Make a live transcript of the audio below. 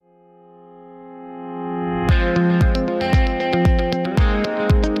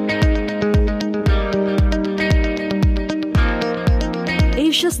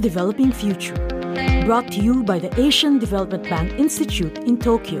Developing Future, brought to you by the Asian Development Bank Institute in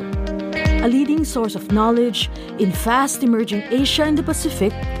Tokyo, a leading source of knowledge in fast-emerging Asia and the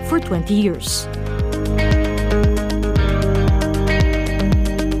Pacific for 20 years.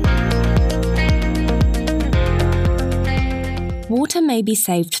 Water may be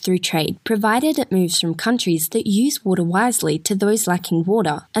saved through trade, provided it moves from countries that use water wisely to those lacking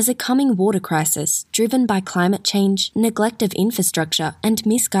water, as a coming water crisis, driven by climate change, neglect of infrastructure, and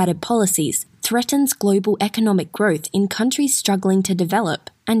misguided policies, threatens global economic growth in countries struggling to develop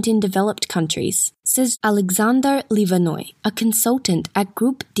and in developed countries, says Alexander Livanoy, a consultant at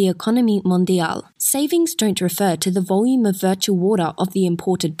Groupe d'Economie Mondiale. Savings don't refer to the volume of virtual water of the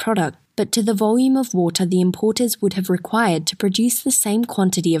imported product, but to the volume of water the importers would have required to produce the same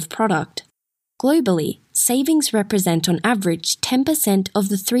quantity of product. Globally, savings represent on average 10% of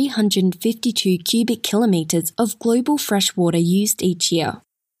the 352 cubic kilometres of global fresh water used each year.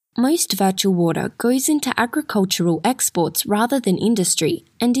 Most virtual water goes into agricultural exports rather than industry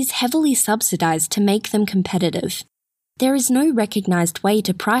and is heavily subsidised to make them competitive. There is no recognised way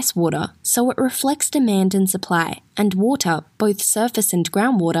to price water, so it reflects demand and supply, and water, both surface and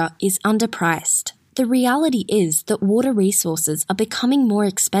groundwater, is underpriced. The reality is that water resources are becoming more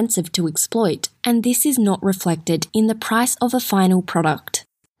expensive to exploit, and this is not reflected in the price of a final product.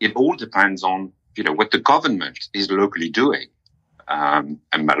 It all depends on, what the government is locally doing, and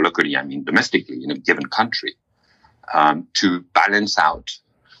by locally I mean domestically in a given country, to balance out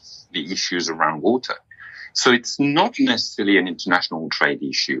the issues around water. So it's not necessarily an international trade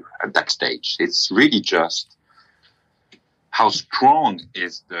issue at that stage. It's really just how strong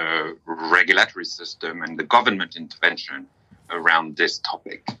is the regulatory system and the government intervention around this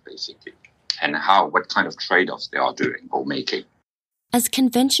topic, basically, and what kind of trade-offs they are doing or making. As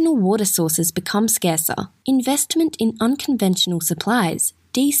conventional water sources become scarcer, investment in unconventional supplies,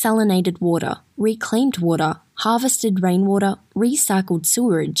 desalinated water, reclaimed water, harvested rainwater, recycled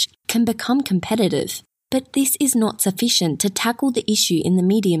sewerage, can become competitive. But this is not sufficient to tackle the issue in the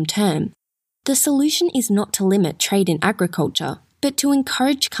medium term. The solution is not to limit trade in agriculture, but to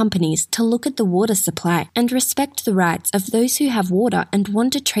encourage companies to look at the water supply and respect the rights of those who have water and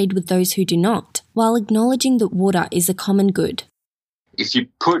want to trade with those who do not, while acknowledging that water is a common good. If you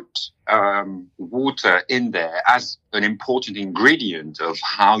put water in there as an important ingredient of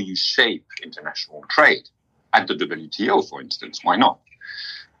how you shape international trade, at the WTO, for instance, why not?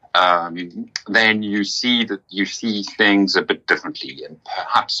 Then you see things a bit differently, and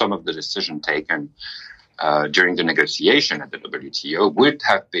perhaps some of the decision taken during the negotiation at the WTO would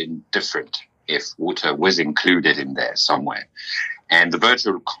have been different if water was included in there somewhere. And the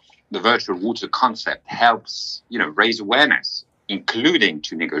virtual water concept helps, raise awareness, including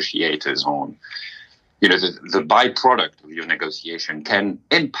to negotiators on, the byproduct of your negotiation can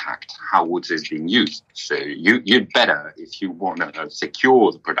impact how water is being used. So you'd better, if you want to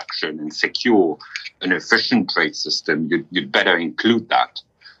secure the production and secure an efficient trade system, you'd better include that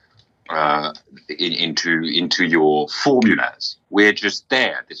into your formulas. We're just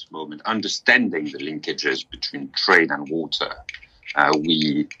there at this moment, understanding the linkages between trade and water.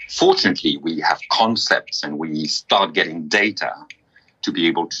 Fortunately, we have concepts and we start getting data to be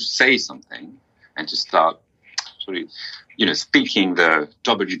able to say something and to start speaking the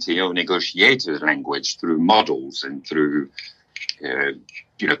WTO negotiators' language through models and through,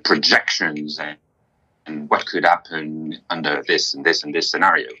 projections and what could happen under this and this and this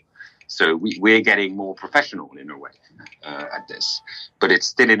scenario. So we're getting more professional in a way at this, but it's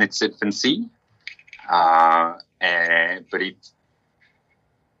still in its infancy. But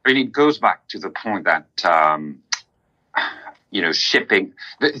it goes back to the point that, shipping,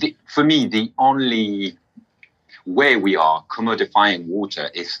 for me, the only way we are commodifying water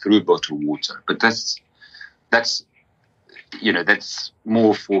is through bottled water. But that's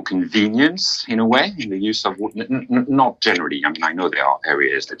more for convenience in a way, in the use of water, not generally. I mean, I know there are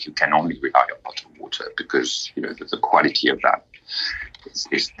areas that you can only rely on bottled water because, the quality of that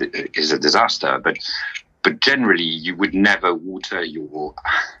is a disaster. But generally, you would never water your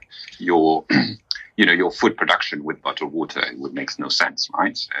food production with bottled water. It would make no sense,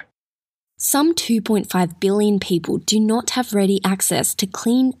 right? Some 2.5 billion people do not have ready access to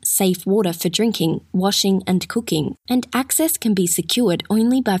clean, safe water for drinking, washing and cooking, and access can be secured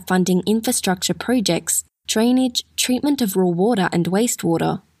only by funding infrastructure projects, drainage, treatment of raw water and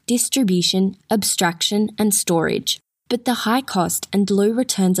wastewater, distribution, abstraction and storage. But the high cost and low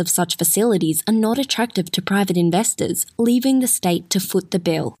returns of such facilities are not attractive to private investors, leaving the state to foot the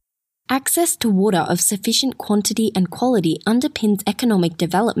bill. Access to water of sufficient quantity and quality underpins economic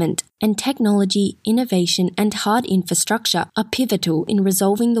development, and technology, innovation, and hard infrastructure are pivotal in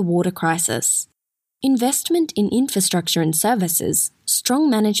resolving the water crisis. Investment in infrastructure and services, strong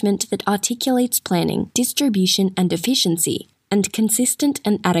management that articulates planning, distribution, and efficiency, and consistent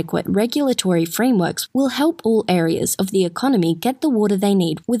and adequate regulatory frameworks will help all areas of the economy get the water they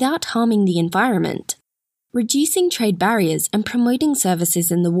need without harming the environment. Reducing trade barriers and promoting services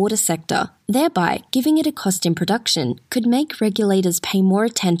in the water sector, thereby giving it a cost in production, could make regulators pay more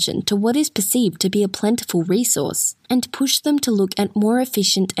attention to what is perceived to be a plentiful resource and push them to look at more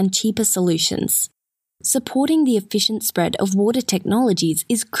efficient and cheaper solutions. Supporting the efficient spread of water technologies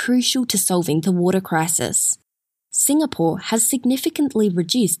is crucial to solving the water crisis. Singapore has significantly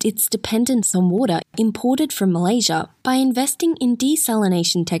reduced its dependence on water imported from Malaysia by investing in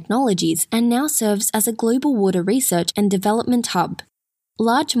desalination technologies and now serves as a global water research and development hub.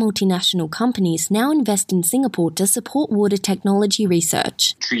 Large multinational companies now invest in Singapore to support water technology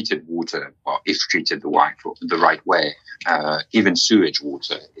research. Treated water, or if treated the right way, even sewage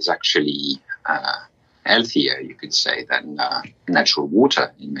water is actually healthier, you could say, than natural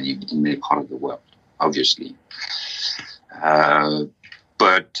water in many parts of the world, obviously.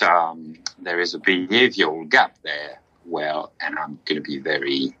 But there is a behavioral gap there. Well, and I'm going to be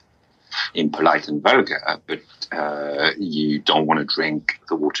very impolite and vulgar, but you don't want to drink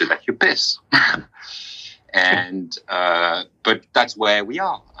the water that you piss. But that's where we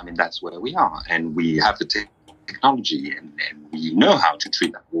are. I mean, that's where we are. And we have the technology and we know how to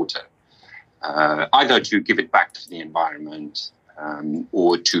treat that water, either to give it back to the environment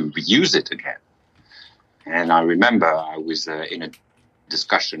or to reuse it again. And I remember I was in a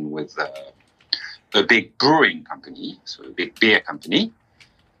discussion with a big brewing company, so a big beer company,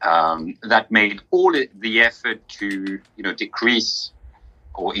 that made all the effort to, increase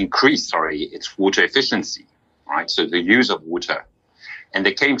its water efficiency, right? So the use of water. And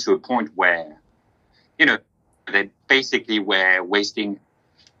they came to a point where, they basically were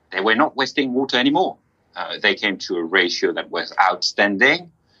not wasting water anymore. They came to a ratio that was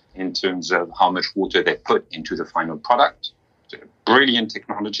outstanding in terms of how much water they put into the final product. So brilliant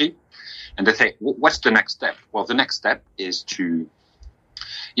technology. And they say, what's the next step? Well, the next step is to,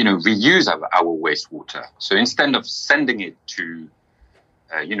 reuse our wastewater. So instead of sending it to,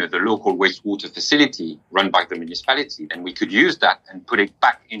 the local wastewater facility run by the municipality, then we could use that and put it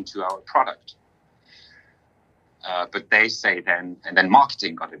back into our product. But they say then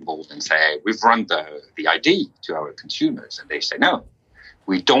marketing got involved and say, we've run the ID to our consumers. And they say, no,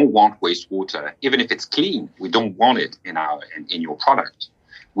 we don't want wastewater, even if it's clean. We don't want it in your product.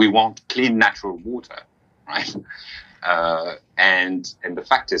 We want clean, natural water, right? And the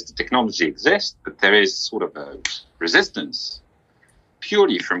fact is the technology exists, but there is sort of a resistance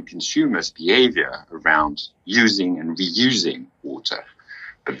purely from consumers' behavior around using and reusing water.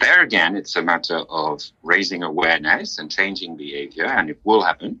 But there again, it's a matter of raising awareness and changing behavior, and it will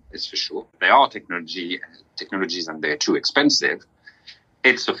happen, it's for sure. There are technologies and they're too expensive.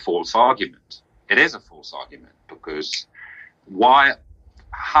 It's a false argument. It is a false argument because why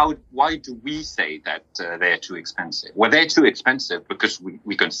do we say that they're too expensive? Well, they're too expensive because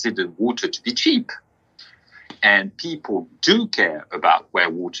we consider water to be cheap. And people do care about where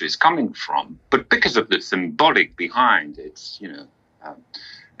water is coming from, but because of the symbolic behind it,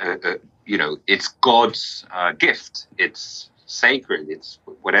 it's God's gift. It's sacred. It's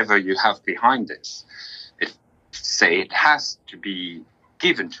whatever you have behind this. It has to be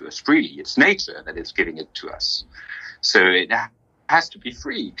given to us freely. It's nature that is giving it to us. So it has to be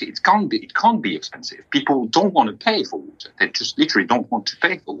free. It can't be expensive. People don't want to pay for water. They just literally don't want to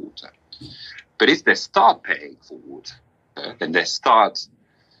pay for water. But if they start paying for water, then they start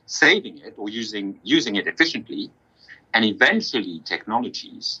saving it or using it efficiently, and eventually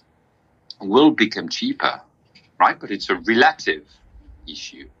technologies will become cheaper, right? But it's a relative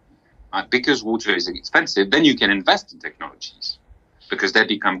issue. Because water is expensive, then you can invest in technologies because they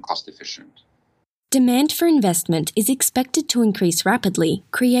become cost efficient. Demand for investment is expected to increase rapidly,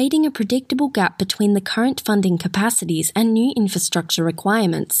 creating a predictable gap between the current funding capacities and new infrastructure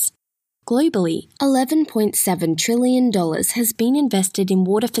requirements. Globally, $11.7 trillion has been invested in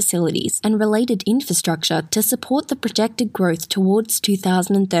water facilities and related infrastructure to support the projected growth towards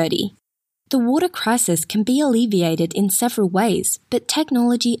 2030. The water crisis can be alleviated in several ways, but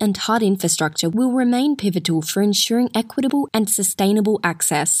technology and hard infrastructure will remain pivotal for ensuring equitable and sustainable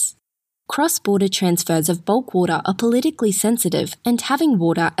access. Cross-border transfers of bulk water are politically sensitive, and having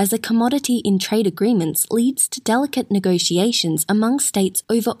water as a commodity in trade agreements leads to delicate negotiations among states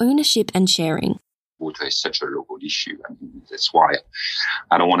over ownership and sharing. water is such a local issue. I mean, that's why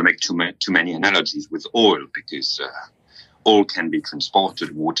I don't want to make too many analogies with oil, because oil can be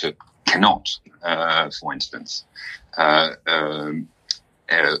transported, water cannot, for instance.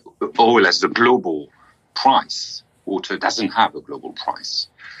 Oil has a global price. Water doesn't have a global price.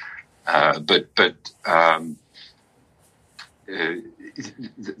 But the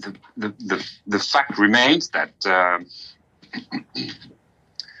fact remains that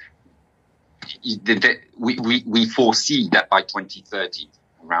we foresee that by 2030,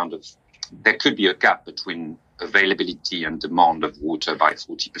 there could be a gap between availability and demand of water by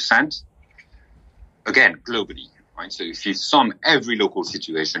 40%. Again, globally, right? So if you sum every local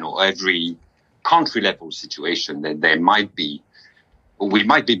situation or every country level situation, then we might be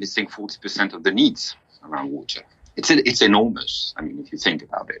missing 40% of the needs around water. It's enormous. I mean, if you think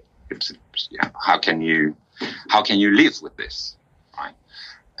about it, how can you live with this, right?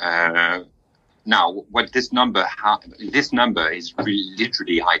 Now, what this number is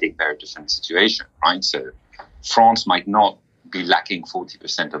literally hiding very different situation, right? So France might not be lacking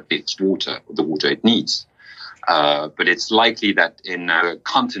 40% of its water, the water it needs, but it's likely that in a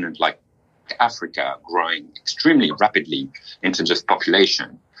continent like Africa, growing extremely rapidly in terms of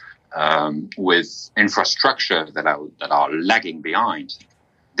population, with infrastructure that are lagging behind,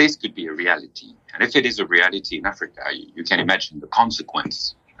 this could be a reality. And if it is a reality in Africa, you can imagine the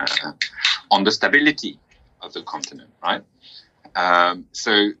consequence on the stability of the continent, right?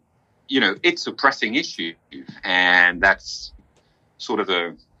 So, it's a pressing issue, and that's sort of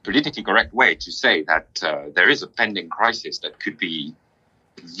a politically correct way to say that there is a pending crisis that could be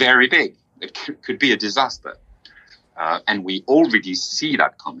very big. It could be a disaster. And we already see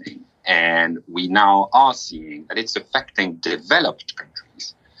that coming. And we now are seeing that it's affecting developed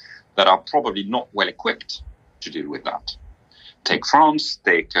countries that are probably not well equipped to deal with that. Take France,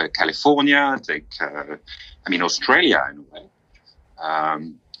 take California, take, Australia in a way.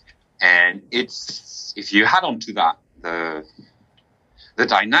 And if you add on to that the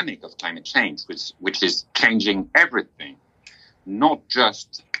dynamic of climate change, which is changing everything, not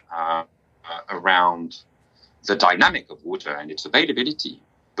just around the dynamic of water and its availability,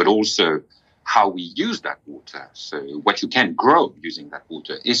 but also how we use that water. So what you can grow using that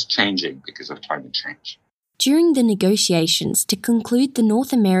water is changing because of climate change. During the negotiations to conclude the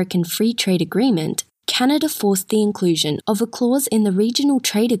North American Free Trade Agreement, Canada forced the inclusion of a clause in the Regional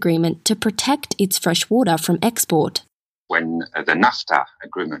Trade Agreement to protect its fresh water from export. When the NAFTA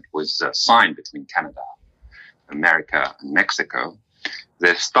agreement was signed between Canada, America, and Mexico,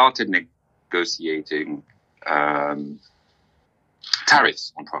 they started negotiating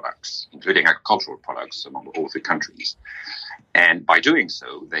tariffs on products, including agricultural products, among all three countries. And by doing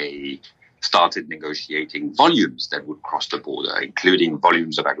so, they started negotiating volumes that would cross the border, including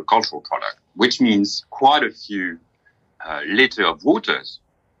volumes of agricultural product, which means quite a few liter of waters,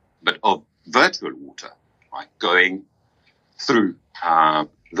 but of virtual water, right, going through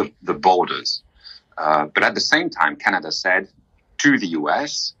the borders. But at the same time, Canada said to the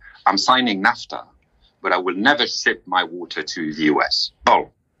US, I'm signing NAFTA, but I will never ship my water to the US.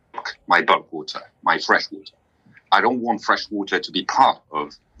 My bulk water, my fresh water. I don't want fresh water to be part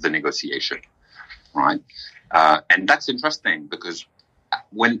of the negotiation, right? And that's interesting because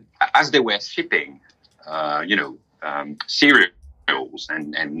as they were shipping, cereals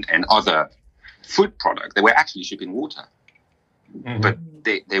and other food products, they were actually shipping water. Mm-hmm. But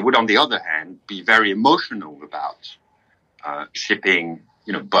they would, on the other hand, be very emotional about shipping,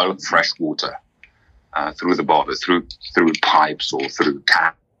 bulk fresh water through the border, through pipes or through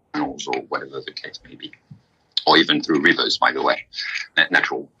canals or whatever the case may be, or even through rivers, by the way,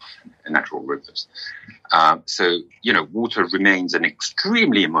 natural rivers. So water remains an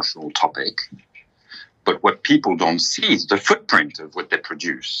extremely emotional topic. But what people don't see is the footprint of what they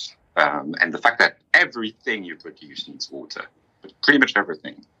produce, and the fact that everything you produce needs water, pretty much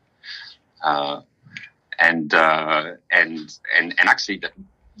everything. And actually, that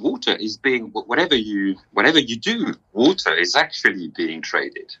water is being whatever you do, water is actually being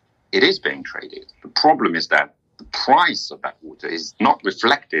traded. It is being traded. The problem is that the price of that water is not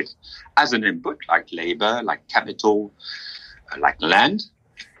reflected as an input, like labor, like capital, like land,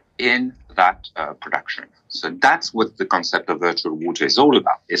 in that production. So that's what the concept of virtual water is all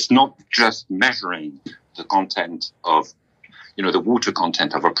about. It's not just measuring the content of, the water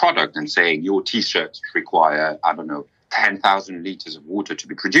content of a product and saying your T-shirts require, 10,000 liters of water to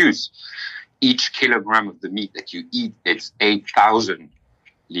be produced. Each kilogram of the meat that you eat, it's 8,000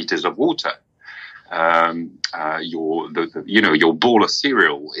 liters of water. Your bowl of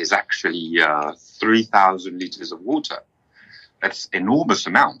cereal is actually 3,000 liters of water. That's enormous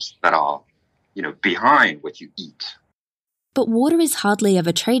amounts that are behind what you eat. But water is hardly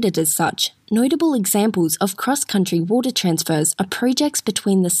ever traded as such. Notable examples of cross-country water transfers are projects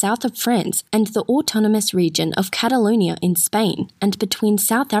between the south of France and the autonomous region of Catalonia in Spain, and between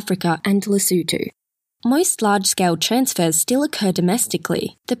South Africa and Lesotho. Most large-scale transfers still occur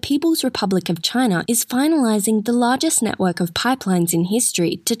domestically. The People's Republic of China is finalizing the largest network of pipelines in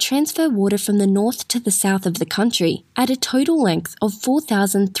history to transfer water from the north to the south of the country at a total length of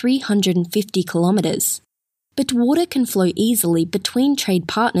 4,350 kilometres. But water can flow easily between trade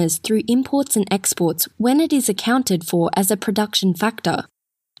partners through imports and exports when it is accounted for as a production factor.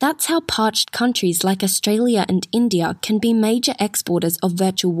 That's how parched countries like Australia and India can be major exporters of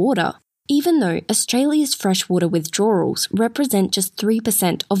virtual water. Even though Australia's freshwater withdrawals represent just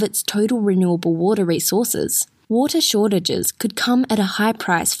 3% of its total renewable water resources, water shortages could come at a high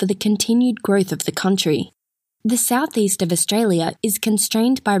price for the continued growth of the country. The southeast of Australia is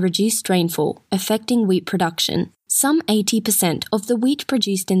constrained by reduced rainfall, affecting wheat production. Some 80% of the wheat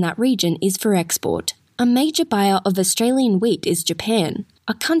produced in that region is for export. A major buyer of Australian wheat is Japan,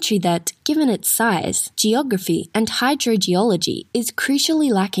 a country that, given its size, geography, and hydrogeology, is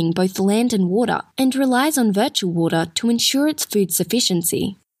crucially lacking both land and water, and relies on virtual water to ensure its food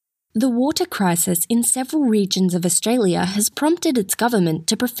sufficiency. The water crisis in several regions of Australia has prompted its government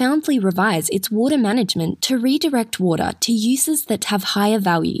to profoundly revise its water management to redirect water to uses that have higher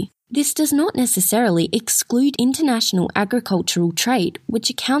value. This does not necessarily exclude international agricultural trade, which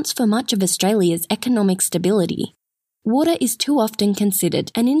accounts for much of Australia's economic stability. Water is too often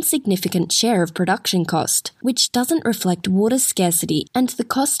considered an insignificant share of production cost, which doesn't reflect water scarcity and the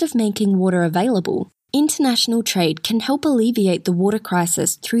cost of making water available. International trade can help alleviate the water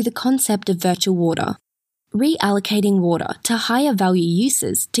crisis through the concept of virtual water. Reallocating water to higher value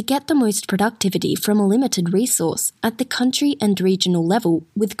uses to get the most productivity from a limited resource at the country and regional level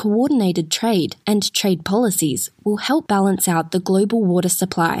with coordinated trade and trade policies will help balance out the global water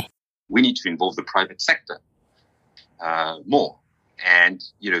supply. We need to involve the private sector more and,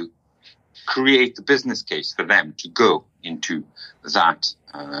 create the business case for them to go into that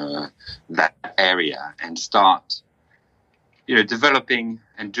area and start, developing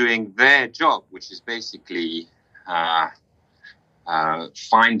and doing their job, which is basically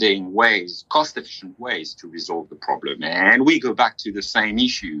finding ways, cost-efficient ways to resolve the problem. And we go back to the same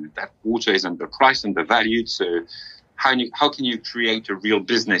issue that water is underpriced, undervalued. So how can you create a real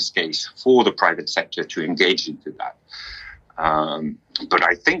business case for the private sector to engage into that? But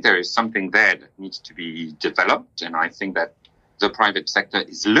I think there is something there that needs to be developed, and I think that the private sector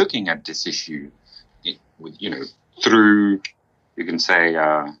is looking at this issue, through, you can say,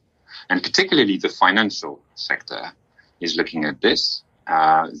 and particularly the financial sector is looking at this.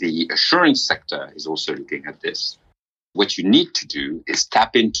 The assurance sector is also looking at this. What you need to do is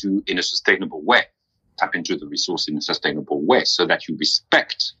tap into the resource in a sustainable way so that you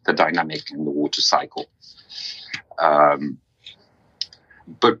respect the dynamic in the water cycle.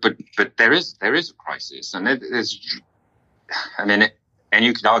 But there is a crisis, and and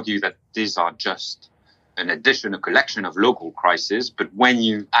you could argue that these are just a collection of local crises. But when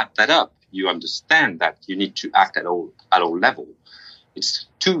you add that up, you understand that you need to act at all levels. It's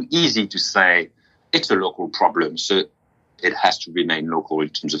too easy to say it's a local problem, so it has to remain local in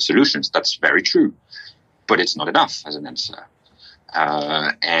terms of solutions. That's very true, but it's not enough as an answer.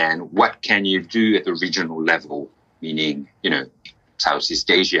 And what can you do at the regional level? Meaning, Southeast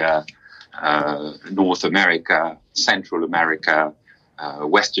Asia, North America, Central America,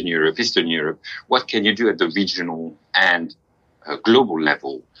 Western Europe, Eastern Europe. What can you do at the regional and global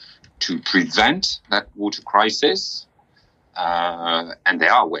level to prevent that water crisis? And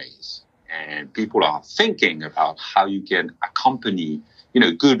there are ways. And people are thinking about how you can accompany,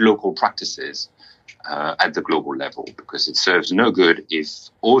 good local practices at the global level, because it serves no good if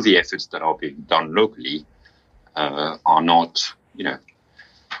all the efforts that are being done locally are not,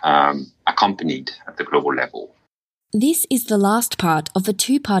 accompanied at the global level. This is the last part of a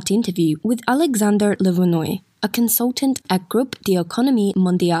two-part interview with Alexandre Levenoy, a consultant at Groupe d'Economie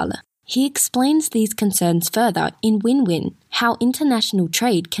Mondiale. He explains these concerns further in Win-Win, how international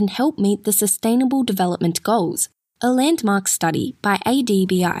trade can help meet the Sustainable Development Goals, a landmark study by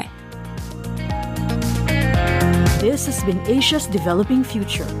ADBI. This has been Asia's Developing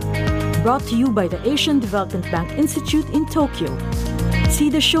Future, brought to you by the Asian Development Bank Institute in Tokyo. See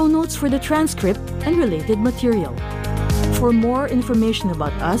the show notes for the transcript and related material. For more information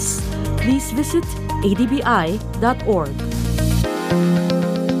about us, please visit adbi.org.